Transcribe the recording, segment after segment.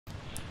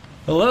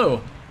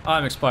Hello,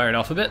 I'm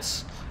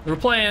ExpiredAlphabits. We're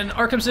playing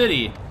Arkham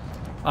City.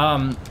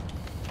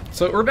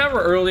 So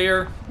remember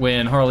earlier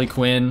when Harley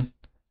Quinn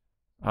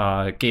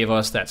gave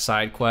us that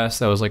side quest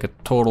that was like a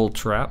total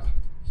trap?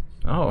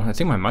 Oh, I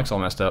think my mic's all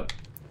messed up.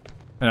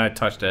 And I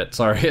touched it.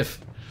 Sorry if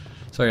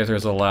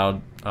there's a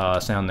loud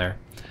sound there.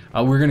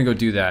 We're gonna go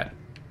do that.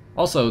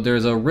 Also,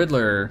 there's a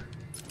Riddler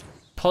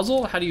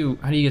puzzle. How do you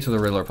get to the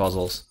Riddler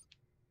puzzles?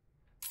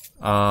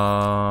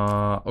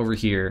 Over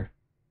here.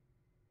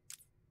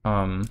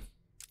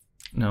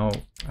 No.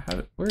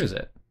 Where is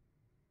it?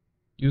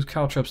 Use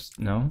caltrops.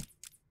 No.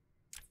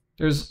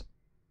 There's.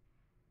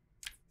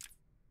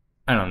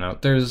 I don't know.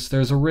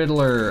 There's a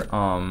Riddler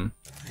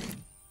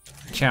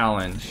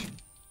challenge.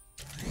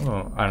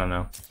 Oh, I don't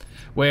know.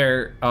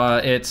 Where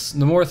it's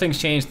the more things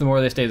change, the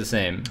more they stay the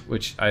same.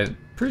 Which I'm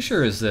pretty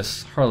sure is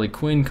this Harley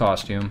Quinn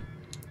costume.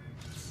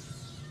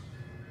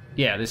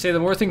 Yeah, they say the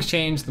more things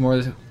change, the more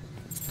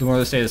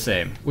they stay the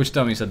same. Which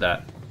dummy said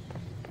that?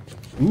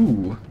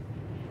 Ooh.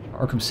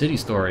 Arkham City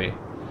story.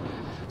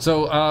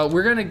 So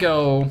we're gonna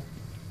go.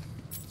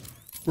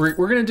 We're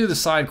gonna do the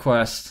side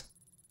quest,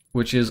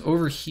 which is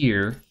over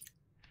here.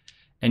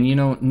 And you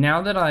know,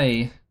 now that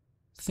I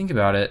think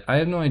about it, I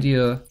have no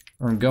idea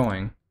where I'm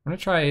going. I'm gonna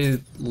try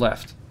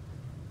left.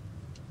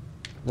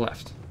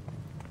 Left.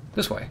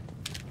 This way.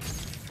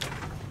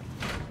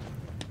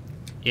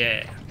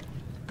 Yeah.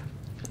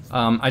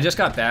 I just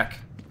got back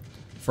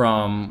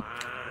from.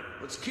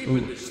 Let's keep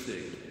this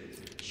thing.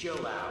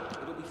 Chill out.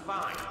 It'll be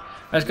fine.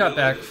 I just got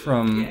back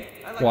from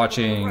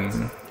watching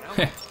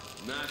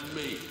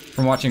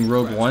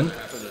Rogue One,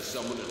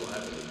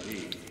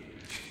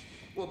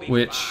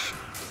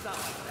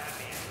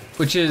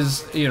 which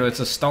is, you know, it's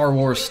a Star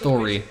Wars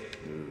story.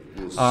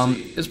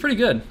 It's pretty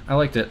good. I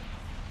liked it.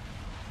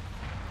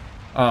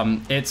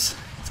 It's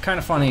kind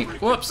of funny.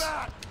 Whoops!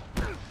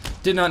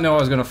 Did not know I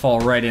was gonna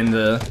fall right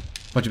into a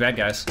bunch of bad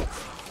guys.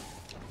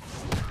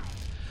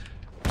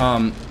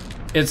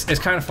 It's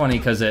kind of funny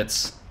because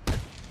it's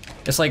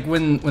like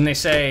when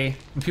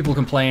people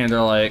complain and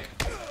they're like,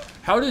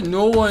 how did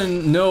no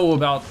one know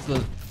about the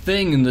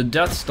thing in the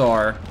Death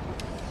Star?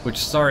 Which,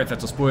 sorry if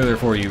that's a spoiler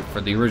for you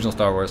for the original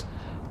Star Wars.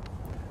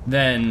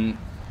 Then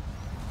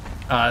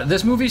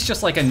this movie's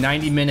just like a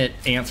 90-minute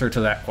answer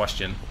to that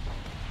question.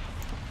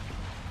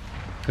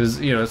 Because,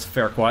 you know, it's a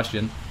fair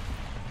question.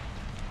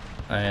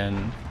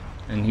 And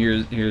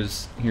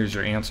here's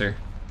your answer.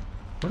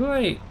 What do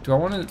I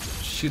want to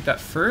shoot that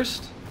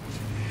first?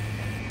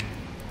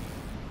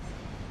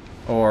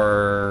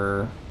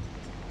 Or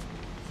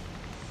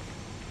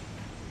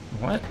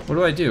what? What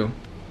do I do?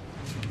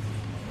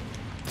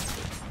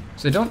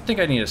 So I don't think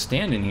I need to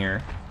stand in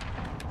here.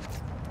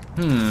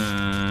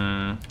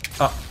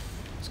 Up.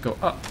 Let's go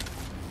up.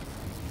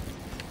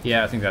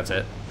 Yeah, I think that's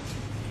it.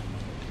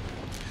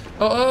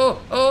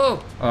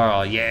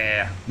 Oh,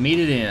 yeah. Made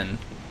it in.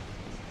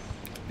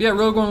 Yeah,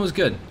 Rogue One was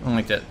good. I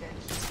liked it.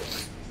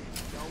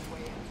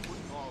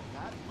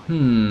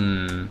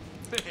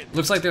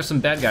 Looks like there's some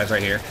bad guys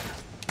right here.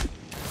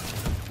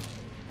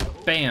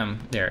 Bam!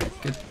 There.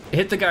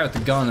 Hit the guy with the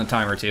gun a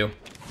time or two.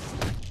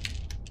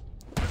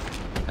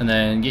 And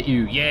then get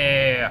you.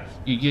 Yeah!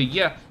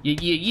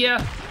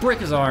 Yeah! Break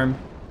his arm.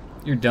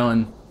 You're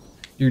done.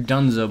 You're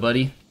donezo,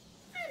 buddy.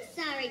 I'm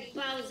sorry,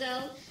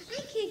 Bozo.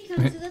 I can't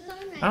come to the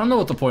phone right I don't know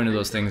what the point of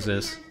those things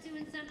is.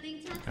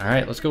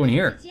 Alright, let's go in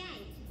here.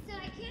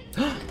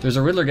 There's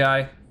a Riddler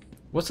guy.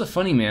 What's the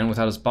funny man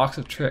without his box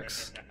of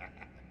tricks?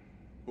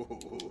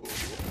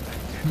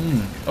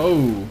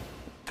 Oh.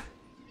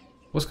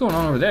 What's going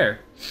on over there?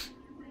 Is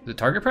it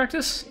target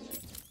practice?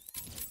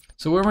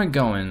 So where am I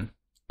going?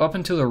 Up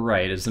and to the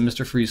right is the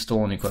Mr. Freeze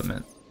stolen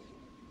equipment.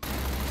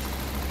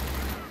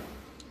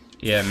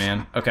 Yeah,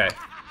 man. Okay.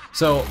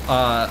 So,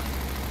 I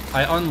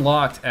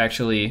unlocked,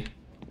 actually,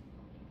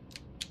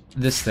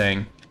 this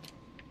thing.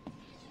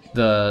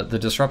 The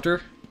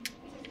disruptor.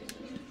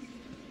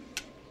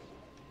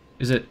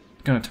 Is it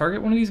gonna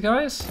target one of these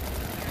guys?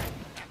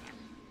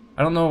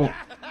 I don't know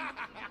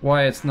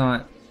why it's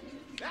not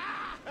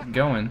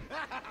going.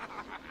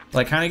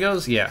 Like, kinda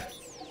goes? Yeah.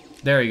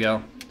 There you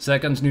go. So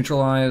that gun's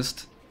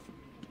neutralized.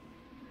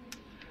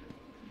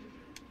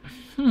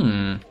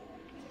 Can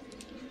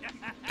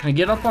I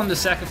get up on the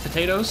sack of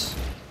potatoes?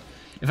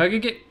 If I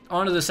could get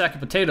onto the sack of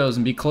potatoes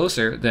and be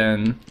closer,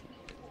 then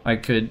I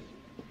could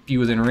be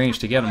within range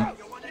to get them.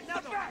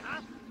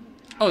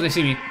 Oh, they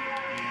see me.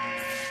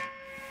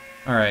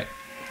 Alright.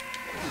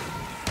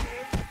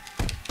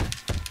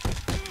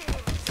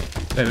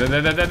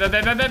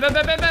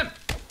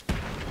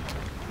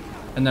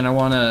 And then I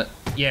wanna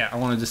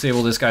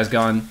disable this guy's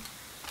gun.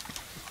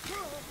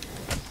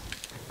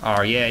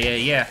 Oh,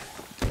 yeah.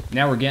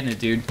 Now we're getting it,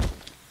 dude.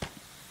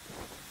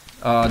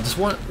 Just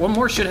one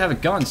more should have a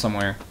gun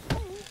somewhere.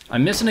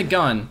 I'm missing a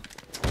gun.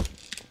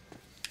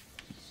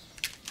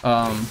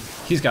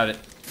 He's got it.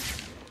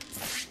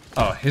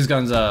 Oh, his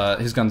gun's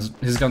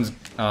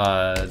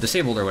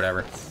disabled or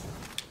whatever.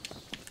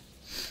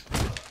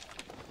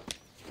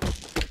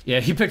 Yeah,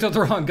 he picked up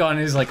the wrong gun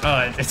and he's like,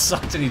 oh, it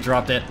sucked and he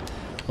dropped it.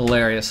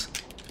 Hilarious.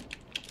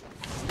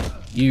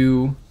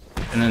 You.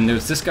 And then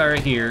there's this guy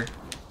right here.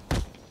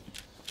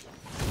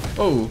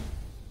 Oh.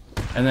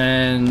 And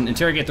then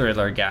interrogate the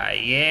Riddler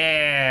guy.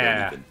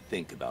 Yeah. Don't even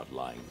think about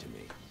lying to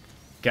me.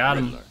 Got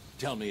him. Riddler,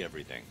 tell me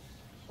everything.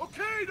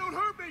 Okay, don't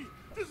hurt me.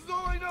 This is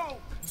all I know.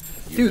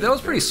 Dude, that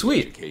was pretty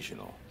sweet.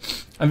 Educational.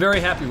 I'm very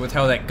happy with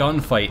how that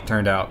gunfight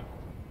turned out.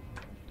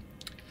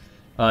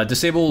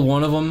 Disabled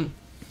one of them.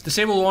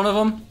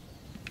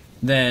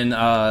 Then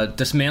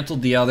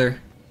dismantled the other.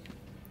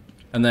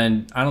 And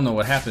then, I don't know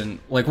what happened.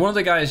 Like, one of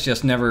the guys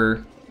just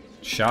never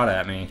shot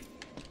at me.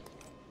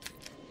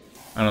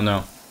 I don't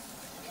know.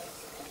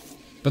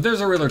 But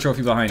there's a Riddler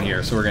trophy behind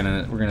here, so we're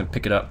gonna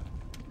pick it up.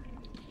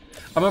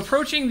 I'm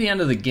approaching the end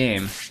of the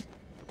game.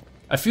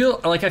 I feel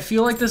like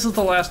this is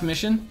the last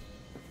mission.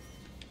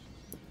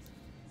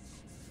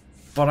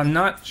 But I'm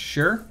not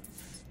sure.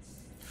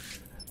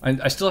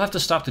 I still have to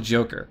stop the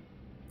Joker.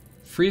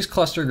 Freeze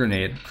cluster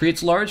grenade.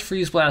 Creates large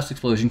freeze blast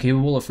explosion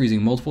capable of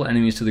freezing multiple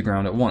enemies to the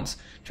ground at once.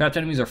 Trapped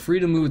enemies are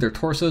free to move their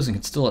torsos and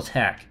can still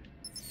attack.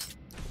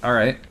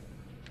 Alright.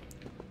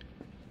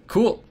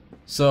 Cool.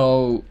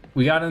 So,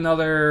 we got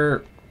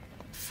another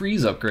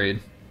freeze upgrade.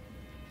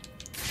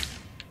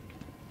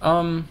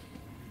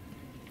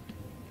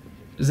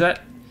 Is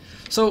that...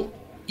 So,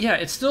 yeah,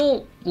 it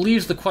still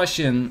leaves the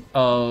question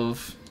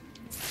of...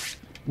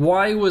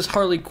 Why was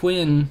Harley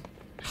Quinn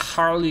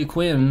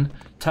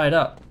tied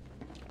up?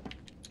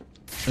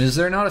 Is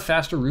there not a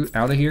faster route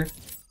out of here?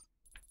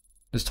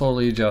 It's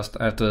totally just,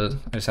 I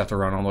just have to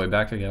run all the way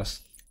back, I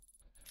guess.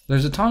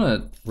 There's a ton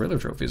of Riddler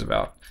trophies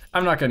about.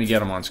 I'm not gonna get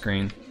them on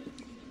screen.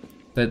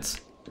 That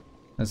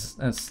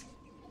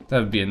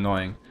would be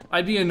annoying.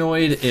 I'd be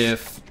annoyed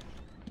if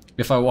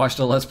I watched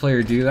a Let's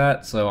Player do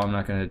that, so I'm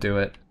not gonna do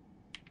it.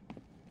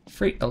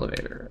 Freight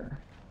elevator.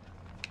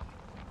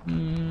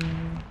 You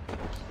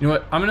know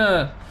what? I'm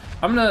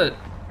gonna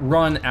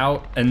run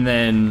out and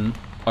then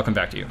I'll come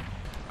back to you.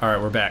 All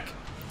right, we're back.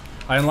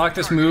 I unlocked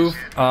this move.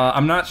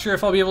 I'm not sure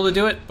if I'll be able to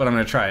do it, but I'm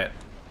gonna try it.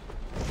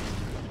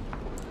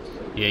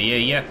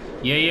 Yeah.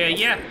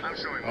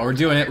 Oh, we're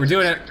doing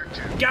it.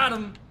 Got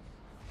him.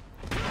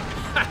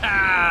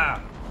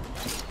 Ha.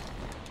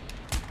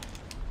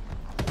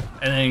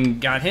 And then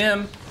got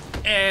him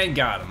and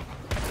got him.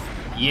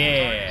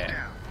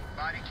 Yeah.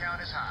 Body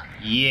count is high.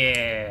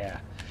 Yeah.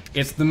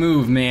 It's the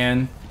move,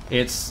 man.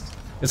 It's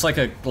like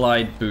a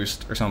glide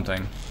boost or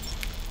something.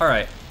 All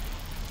right.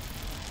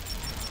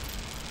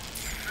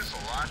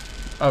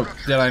 Oh,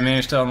 did I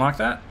manage to unlock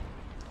that?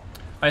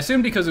 I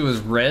assumed because it was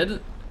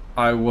red,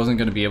 I wasn't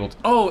going to be able to...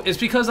 Oh, it's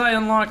because I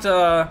unlocked,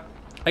 I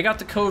got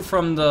the code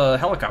from the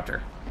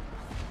helicopter.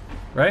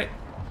 Right?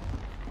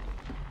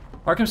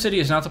 Arkham City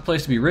is not the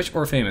place to be rich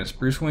or famous.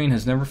 Bruce Wayne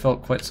has never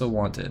felt quite so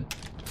wanted.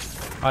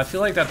 I feel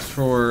like that's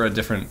for a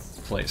different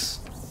place.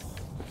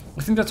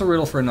 I think that's a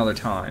riddle for another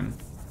time.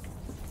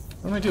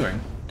 What am I doing?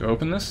 Do I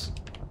open this?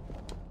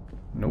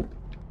 Nope.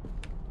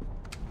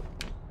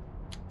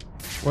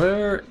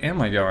 Where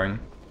am I going?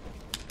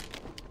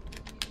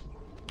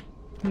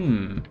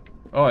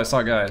 Oh, I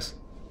saw guys.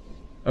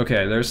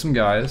 Okay, there's some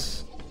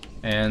guys.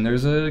 And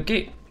there's a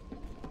gate.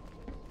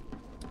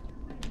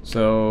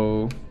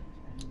 So...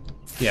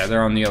 yeah,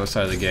 they're on the other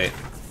side of the gate.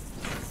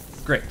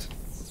 Great.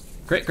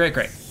 Great.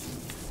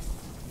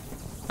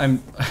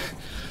 I'm...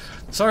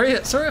 sorry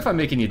if I'm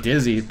making you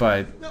dizzy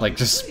by, like,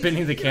 just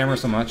spinning the camera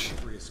so much.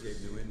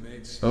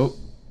 Oh.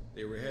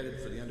 They were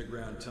headed for the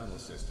underground tunnel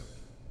system.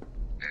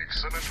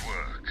 Excellent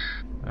work.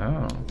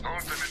 Oh.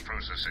 Hold them in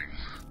processing.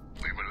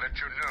 We will let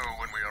you know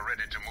when we are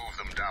ready to move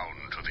them down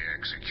to the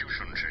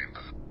execution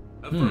chamber.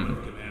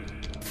 Affirmative,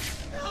 Commander.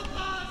 Help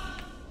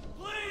us!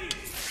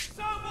 Please!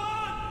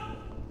 Someone!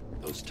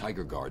 Those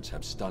Tiger Guards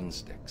have stun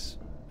sticks.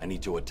 I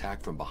need to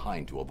attack from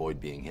behind to avoid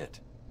being hit.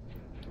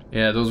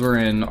 Yeah, those were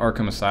in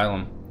Arkham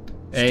Asylum.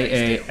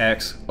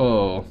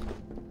 AAXO.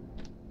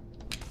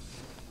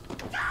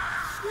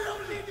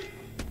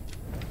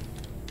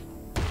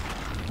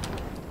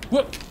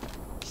 Whoop!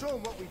 Show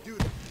them what we do.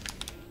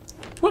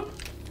 Whoop!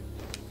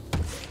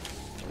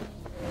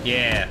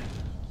 Yeah.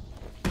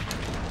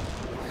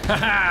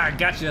 Haha,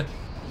 gotcha.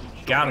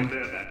 Got him.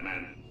 There,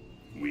 Batman.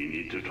 We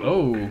need to talk.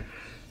 Oh.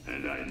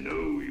 And I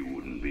know you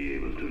wouldn't be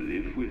able to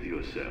live with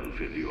yourself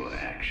if your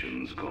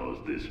actions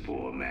caused this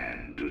poor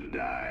man to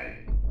die.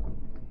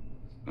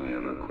 I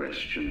have a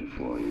question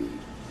for you.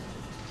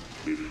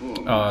 Before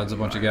Oh, it's a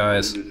bunch of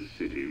guys. the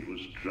city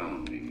was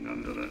drowning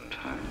under a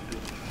tide of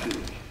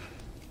filth.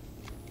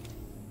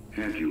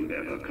 Have you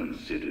ever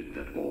considered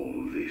that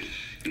all this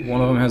is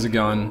One of them has a your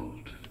gun. fault?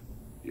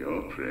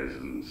 Your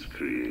presence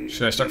creates...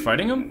 Should I start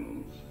fighting him?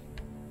 animals.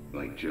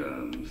 Like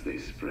germs, they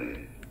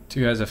spread.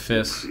 Two guys have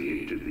fists.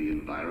 Created the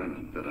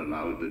environment that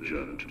allowed the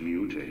germ to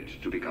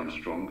mutate, to become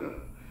stronger.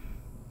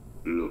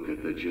 Look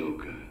at the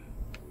Joker.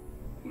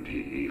 Would he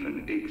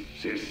even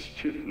exist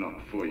if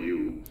not for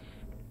you?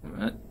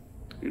 What?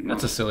 It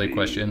That's a must silly be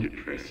question.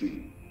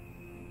 Depressing.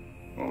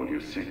 All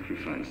your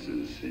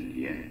sacrifices, and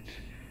yet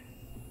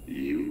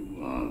you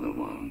are the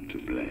one to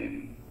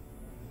blame.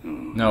 Oh,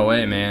 No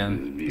way,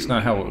 man. It's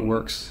not how it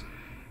works.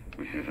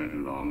 We have at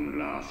long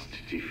last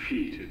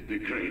defeated the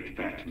great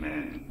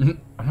Batman.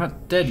 I'm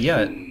not dead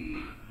yet.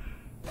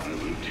 I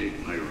will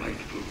take my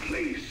rightful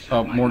place.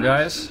 Oh, at my more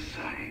guys? master's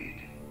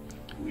side.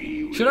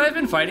 We Should I have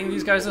been fighting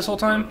these guys this whole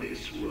time?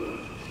 This world.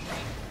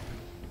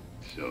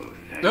 So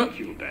thank Oh.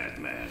 you,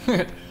 Batman,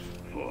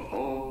 for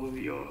all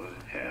your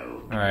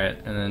help. Alright,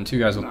 and then 2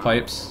 guys with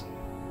pipes.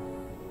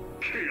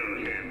 Kill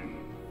him.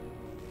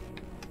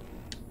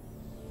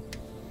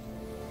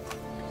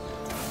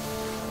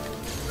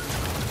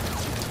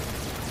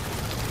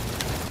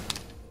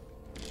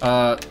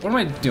 What am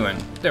I doing?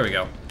 There we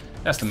go.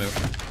 That's the move.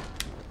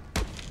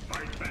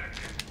 Fight back.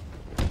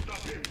 Stop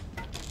him.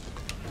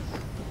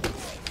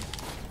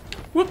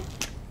 Whoop!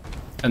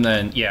 And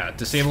then, yeah,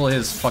 disable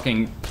his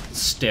fucking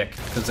stick,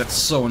 because that's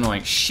so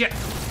annoying. Shit!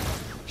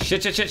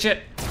 Shit, shit, shit,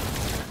 shit!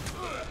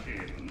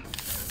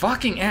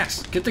 Fucking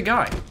ass! Get the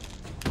guy!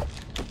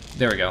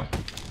 There we go.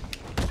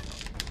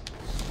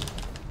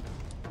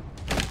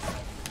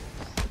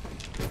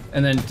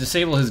 And then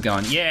disable his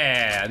gun.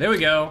 Yeah! There we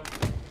go!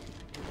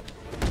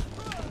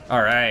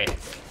 Alright.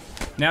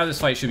 Now this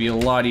fight should be a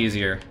lot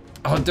easier.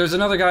 Oh, there's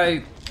another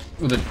guy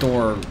with a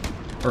door,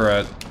 or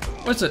a...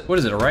 What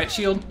is it, a riot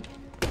shield?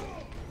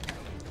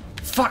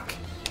 Fuck!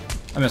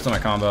 I missed on my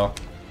combo.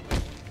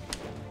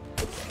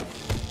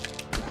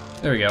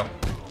 There we go.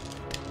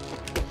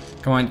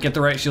 Come on, get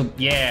the right shield.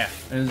 Yeah!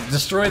 And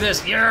destroy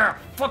this. Yeah!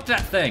 Fuck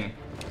that thing!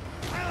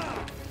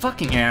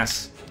 Fucking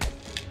ass.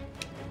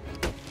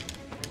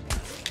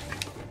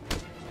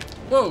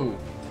 Whoa!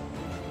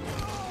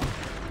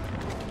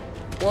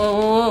 Whoa,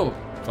 whoa, whoa!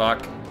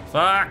 Fuck.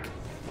 Fuck!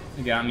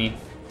 They got me.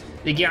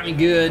 They got me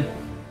good.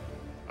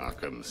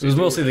 Arkham It was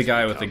mostly the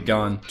guy with the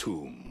gun.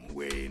 Tomb,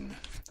 Wayne.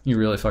 You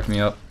really fucked me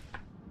up.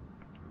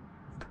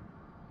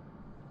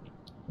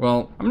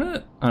 Well, I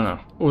don't know.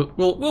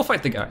 We'll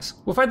fight the guys.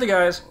 We'll fight the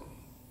guys.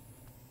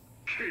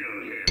 Kill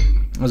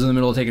him. I was in the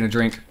middle of taking a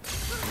drink.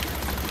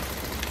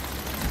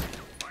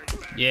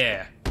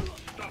 Yeah.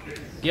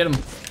 Get him.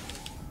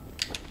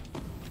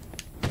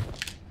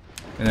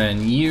 And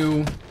then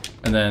you,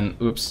 and then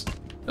oops.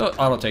 Oh,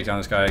 auto take down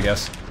this guy, I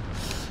guess.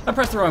 I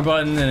pressed the wrong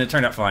button and it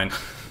turned out fine.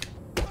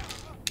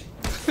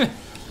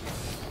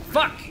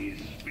 Fuck!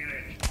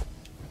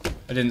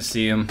 I didn't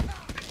see him.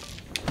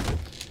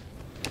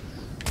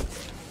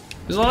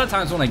 There's a lot of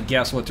times when I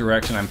guess what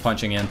direction I'm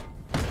punching in.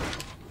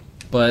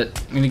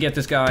 But I'm gonna get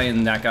this guy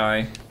and that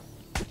guy.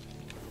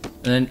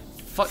 And then,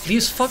 fuck,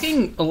 these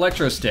fucking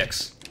electro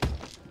sticks.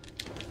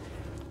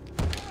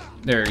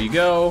 There you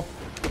go.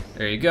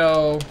 There you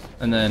go.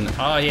 And then,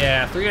 oh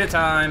yeah, 3 at a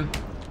time.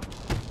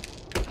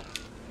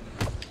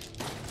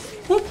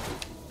 Whoop.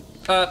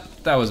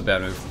 That was a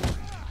bad move.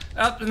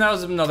 And that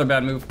was another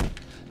bad move.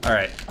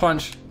 Alright,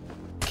 punch,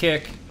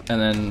 kick,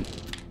 and then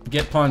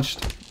get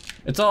punched.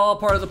 It's all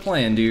part of the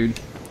plan, dude.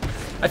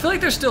 I feel like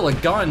there's still a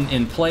gun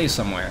in play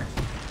somewhere.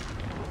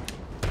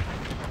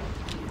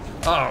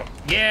 Oh,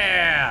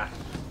 yeah!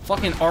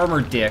 Fucking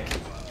armor dick.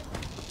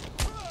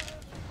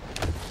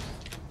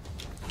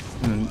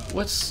 And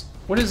what's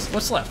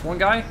left? One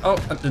guy? Oh,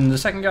 and the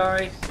second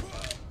guy.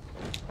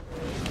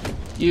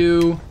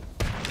 You.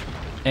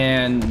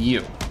 And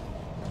you.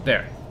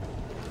 There.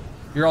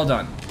 You're all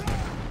done.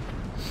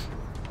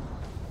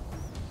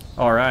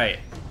 Alright.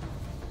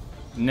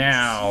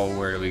 Now,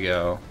 where do we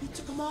go? You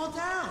took them all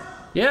down.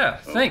 Yeah,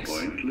 thanks. A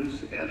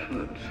pointless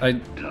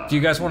effort. Do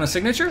you guys want a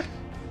signature?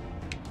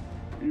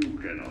 You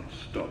cannot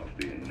stop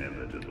the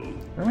inevitable.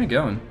 Where am I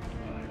going?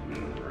 I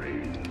will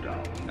rain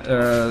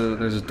down.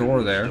 There's a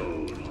door there.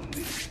 Stone on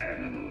these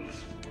animals.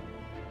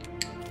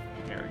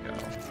 There we go.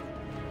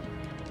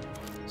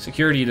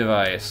 Security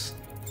device.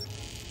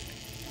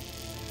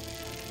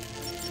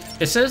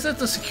 It says that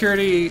the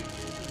security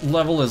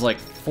level is like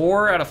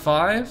 4 out of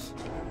 5.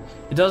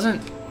 It doesn't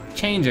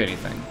change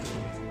anything.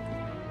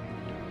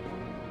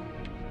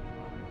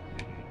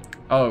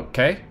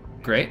 Okay,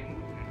 great,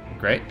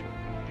 great.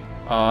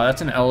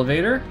 That's an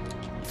elevator.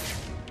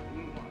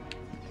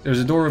 There's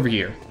a door over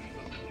here.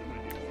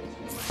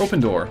 Open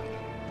door.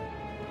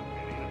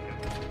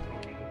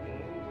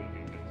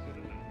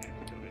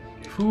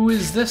 Who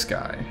is this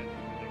guy?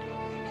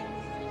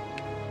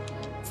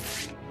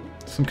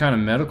 Some kind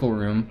of medical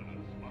room.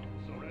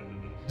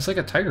 It's like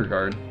a tiger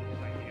guard.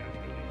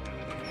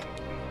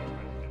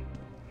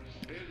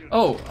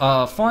 Oh,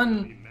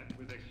 fun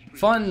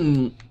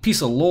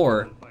piece of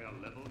lore.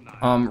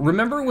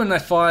 Remember when I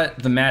fought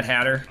the Mad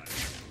Hatter?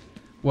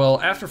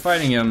 Well, after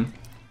fighting him,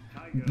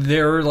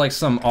 there were like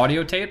some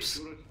audio tapes,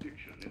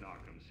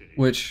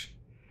 which,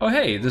 oh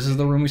hey, this is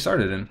the room we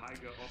started in.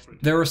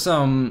 There were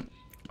some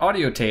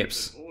audio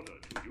tapes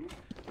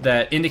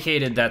that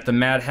indicated that the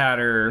Mad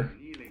Hatter,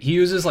 he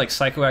uses like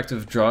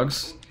psychoactive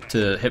drugs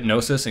to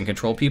hypnosis and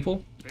control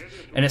people.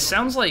 And it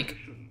sounds like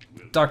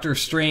Dr.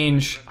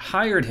 Strange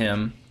hired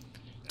him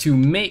to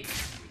make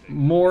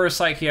more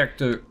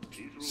psychoactive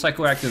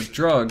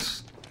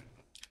drugs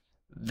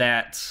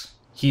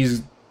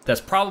that's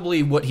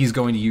probably what he's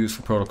going to use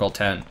for Protocol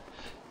 10.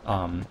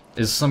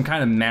 Is some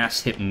kind of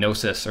mass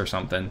hypnosis or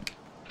something.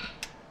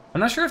 I'm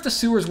not sure if the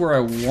sewer's where I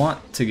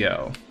want to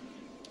go.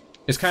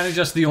 It's kind of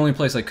just the only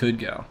place I could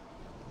go.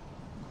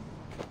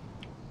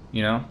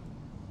 You know?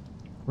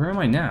 Where am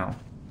I now?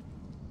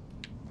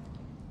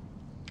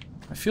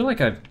 I feel like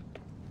I've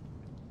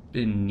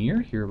been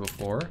near here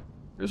before.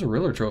 There's a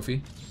Riddler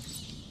trophy.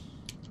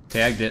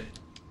 Tagged it.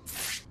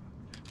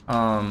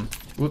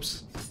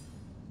 Whoops.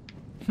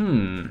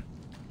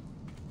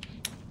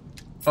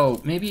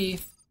 Oh, maybe...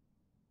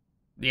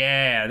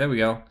 Yeah, there we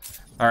go.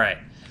 Alright.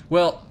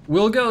 Well,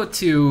 we'll go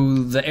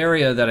to the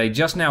area that I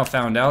just now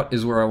found out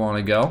is where I want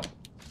to go.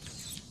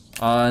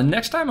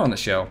 Next time on the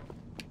show.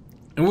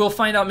 And we'll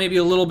find out maybe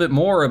a little bit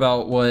more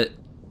about what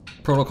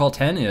Protocol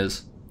 10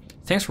 is.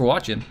 Thanks for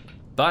watching.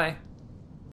 Bye.